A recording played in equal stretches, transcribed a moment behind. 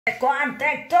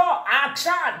Contact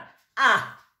action.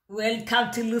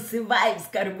 Welcome to Lucy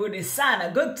Vibes. Karibuni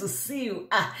sana. Good to see you.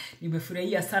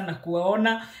 Nimefurahia sana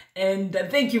kuwaona. And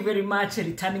thank you very much,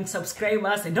 returning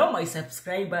subscribers and all my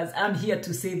subscribers. I'm here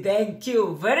to say thank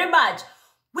you very much.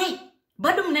 Wait,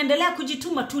 bado mnaendelea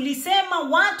kujituma. Tulisema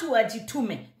watu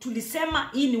wajitume. Tulisema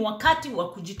hii ni wakati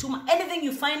wa kujituma. Anything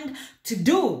you find to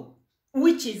do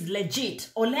which is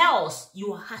legit or else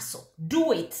you hustle.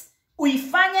 Do it.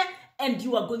 Uifanye and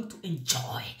you are going to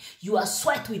enjoy. You are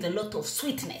sweat with a lot of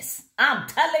sweetness. I'm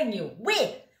telling you.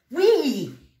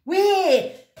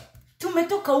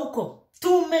 Tumetoka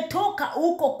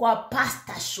huko kwa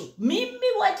pasta show.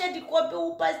 Mimi wacha nikuambie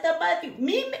upasta Matthew.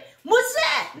 Mimi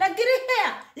mzee na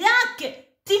grihea yake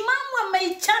timamu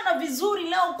ameichana vizuri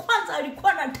leo. Kwanza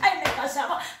alikuwa na time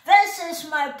akasema this is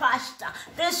my pastor,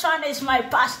 this one is my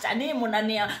pastor. Ni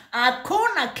munania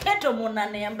akona keto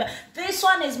munaniambia this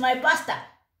one is my pastor.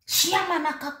 Shiama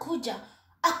nakakuja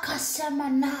akasema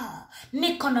nao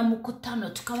niko na mkutano.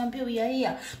 Tukamwambia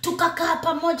uyaia, tukakaa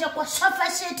pamoja kwa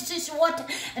sofa set sisi wote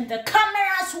and the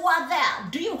cameras were there.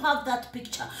 Do you have that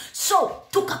picture? So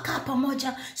tukakaa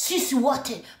pamoja sisi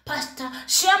wote. Pastor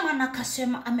Shiama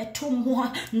akasema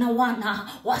ametumwa na wana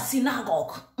wa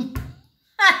synagogue.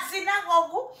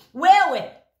 Synagogue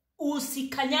wewe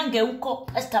usikanyange huko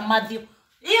Pastor Matthew.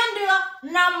 Hiyo ndio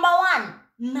number 1.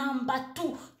 Number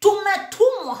 2,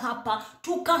 tumetumwa hapa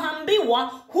tukaambiwa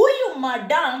huyu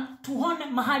madam tuone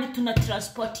mahali tuna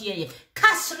transport yeye.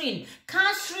 Catherine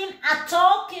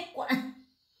atoke kwa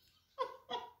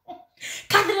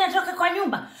Catherine atoke kwa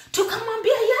nyumba.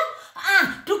 Tukamwambia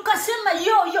tukasema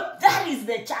yo that is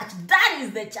the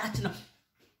church. No.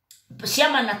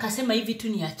 Shiama akasema hivi tu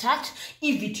ni ya church.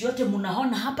 Hivi vitu yote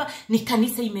mnaona hapa ni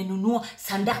kanisa imenunua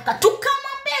sandaka.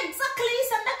 Tukamwambia exactly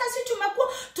sandaka si tumekuwa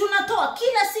tunatoa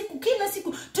kila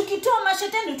siku tukitoa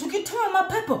mashetani, tukitoa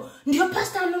mapepo. Ndio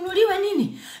pastor anunuliwe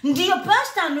nini? Ndio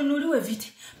pastor anunuliwe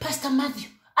viti. Pastor Matthew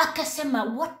akasema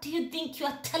what do you think you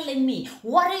are telling me?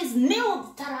 What is new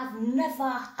that I've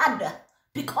never heard?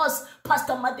 Because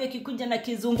Pastor Matthew akikuja na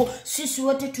kizungu sisi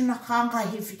wote tunahanga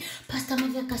hivi. Pastor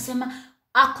Matthew akasema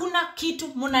hakuna kitu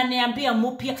mnaniambia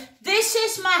mupya. This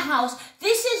is my house,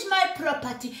 this is my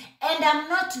property and I'm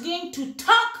not going to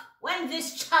talk when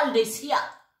this child is here.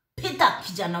 Peter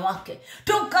kijana wake.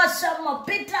 Tukasema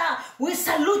Peter, we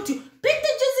salute you. Peter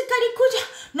juzi kalikuja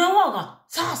na woga.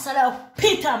 Sasa leo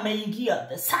Peter ameingia.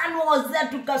 The son was there.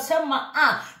 Tukasema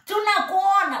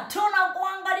tunakuona,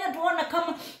 tunakuangalia tuona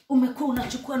kama umekuwa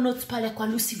unachukua notes pale kwa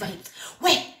Lucy Vibes.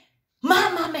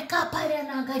 Mama amekaa pale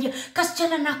anaangalia.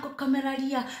 Kasichana nako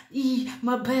kameralia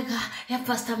mabega ya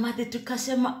Pastor Matthew.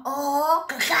 Tukasema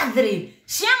Catherine.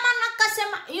 Shiama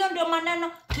akasema hiyo ndio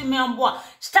maneno tumeambiwa.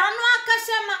 Stano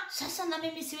akasema sasa na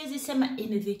mimi siwezi sema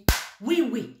anything.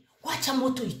 Wacha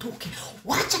moto itoke.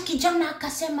 Wacha kijana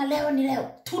akasema leo ni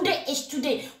leo. Today is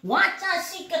today. Wacha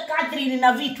shika Catherine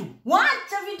na vitu.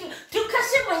 Wacha vitu.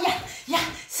 Tukasema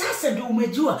sasa ndio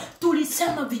umejua.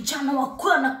 Tulisema vijana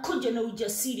wakuwa na kuja na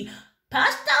ujasiri.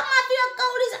 Pastor Matthew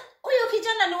akauliza huyo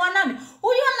kijana ni wanani?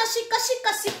 Huyo anashika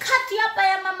sikati hapa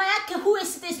ya mama yake. Who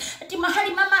is this? Ati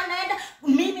mahali mama anaenda.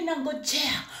 Mimi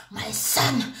nangojea my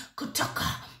son kutoka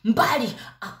mbali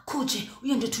akuje.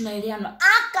 Huyo ndio tunaelewana.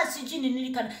 Sijini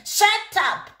nilikana. Shut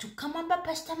up. Tukamwambia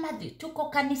Pastor Matthew tuko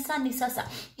kanisani sasa.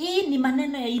 Hii ni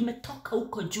maneno ya imetoka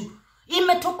huko juu.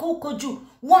 Imetoka huko juu.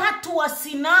 Watu wa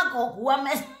synagogue wame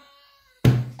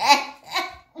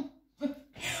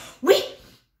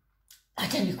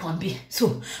acha nikwambie.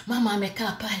 So mama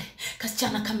amekaa pale,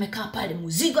 kasichana kamekaa pale,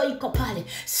 muzigo iko pale.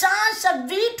 Sasa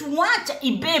vitu wacha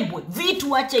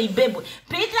ibebwe.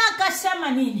 Peter akasema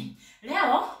nini?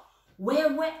 Leo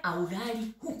wewe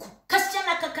aulali huku.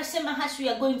 Kasichana kakasema we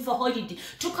are going for holiday.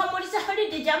 Tukamuuliza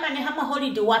holiday jamani, hama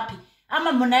holiday wapi?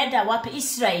 Ama mnaenda wapi?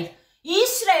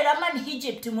 Israel ama ni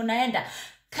Egypt mnaenda?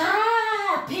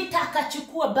 Peter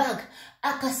akachukua bag,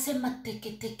 akasema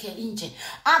teke nje.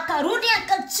 Akarudi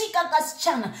akachika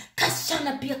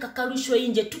kasichana pia kakarushwa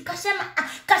nje. Tukasema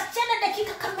kasichana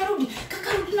dakika kakarudi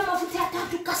na mafuta ya 3.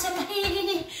 Tukasema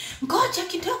ngoja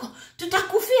kidogo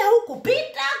tutakufia huku.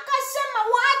 Peter akasema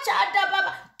wacha hata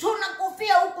baba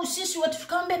tunakufia huku sisi wote.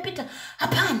 Tukamwambia Peter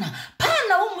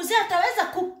hapana huyu mzee ataweza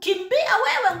kukimbia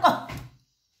wewe.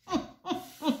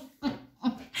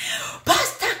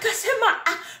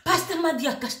 Pastor Matthew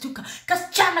akastuka.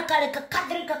 Kasichana kale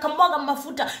kakadri kakamwaga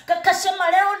mafuta.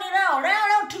 Kakasema leo ni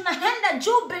leo tunaenda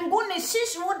juu mbinguni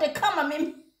sisi wote kama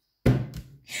mimi.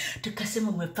 Tukasema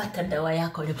umepata dawa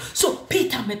yako leo. So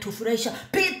Peter ametufurahisha.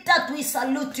 Peter we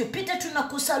salute you. Peter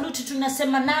tunakusalute,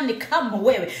 tunasema nani kama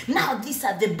wewe. Now these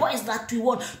are the boys that we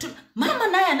want. Mama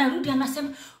naye anarudi anasema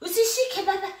usishike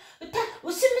dada.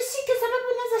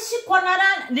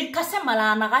 nikasema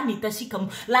laana gani itashika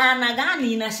mtu? Laana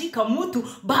gani inashika mtu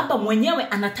baba mwenyewe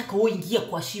anataka uingie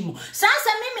kwa shimo? Sasa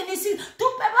mimi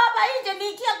tupe baba nje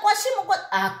niingie kwa shimo kwa...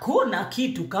 Hakuna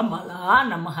kitu kama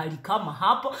laana mahali kama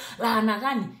hapo. Laana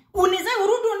gani? Unizae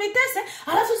urudi unitese,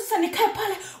 alafu sasa nikae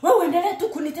pale wewe uendelee tu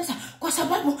kunitesa kwa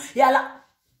sababu ya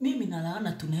mimi na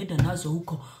laana tunaenda nazo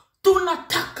huko.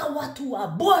 Tunataka watu wa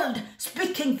bold,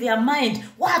 speaking their mind.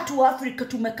 Watu wa Afrika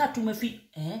tumekaa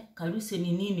Kaluse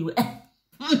ni nini we?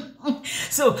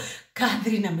 So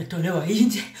Catherine ametolewa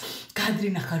nje,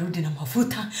 Catherine akarudi na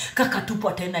mafuta,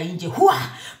 kakatupwa tena nje. Hua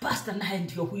pastor naye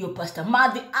ndio huyo Pastor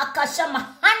Matthew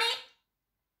akashama,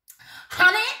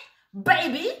 honey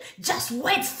baby, just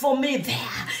wait for me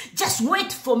there. Just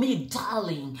wait for me,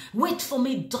 darling. Wait for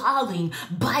me, darling.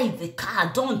 Buy the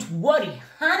car. Don't worry,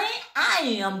 honey.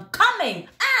 I am coming.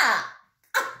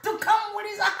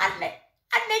 Tukamuuliza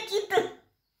honey kitu.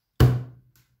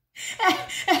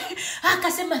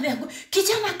 Akasema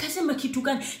kijana akasema kitu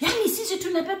gani? Yani sisi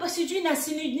tunabeba sijui na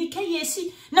ni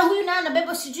KAC na huyu na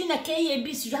anabeba sijui na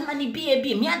KAB sijui ama ni BAB.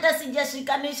 Mimi hata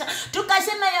sijashikanisha.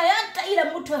 Tukasema yoyote ile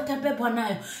mtu atabebwa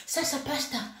nayo. Sasa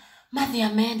Pastor Matthew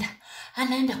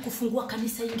anaenda kufungua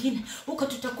kanisa ingine. Huko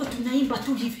tutakuwa tunaimba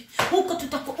tu hivi.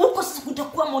 Huko sasa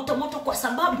kutakuwa moto kwa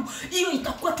sababu hiyo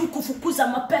itakuwa tu kufukuza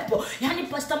mapepo. Yani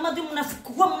Pastor Matthew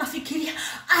mnafikiria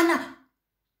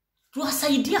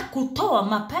tuwasaidia kutoa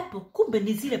mapepo, kumbe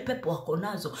ni zile pepo wako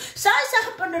nazo. Sasa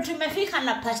hapa ndo tumefika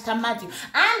na Pastor Matthew.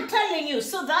 I'm telling you,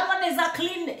 so that one is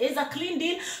a clean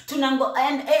deal. Tunango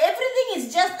and everything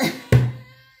is just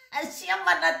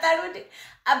Ashamba natarudi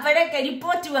apeleke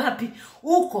ripoti wapi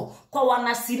huko kwa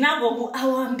wanasinagogu,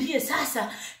 awaambie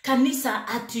sasa kanisa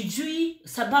atijui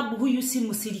sababu huyu si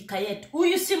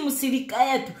msirika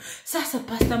yetu. Sasa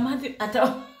Pastor Matthew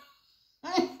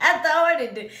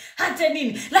holiday hata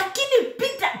nini, lakini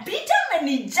Peter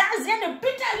amenijaza. Yani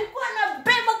Peter alikuwa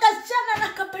anabeba kasichana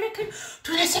na kapeleka,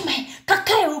 tunasema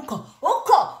kakae huko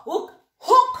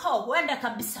wenda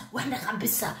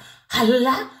kabisa.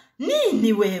 Hala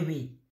nini wewe?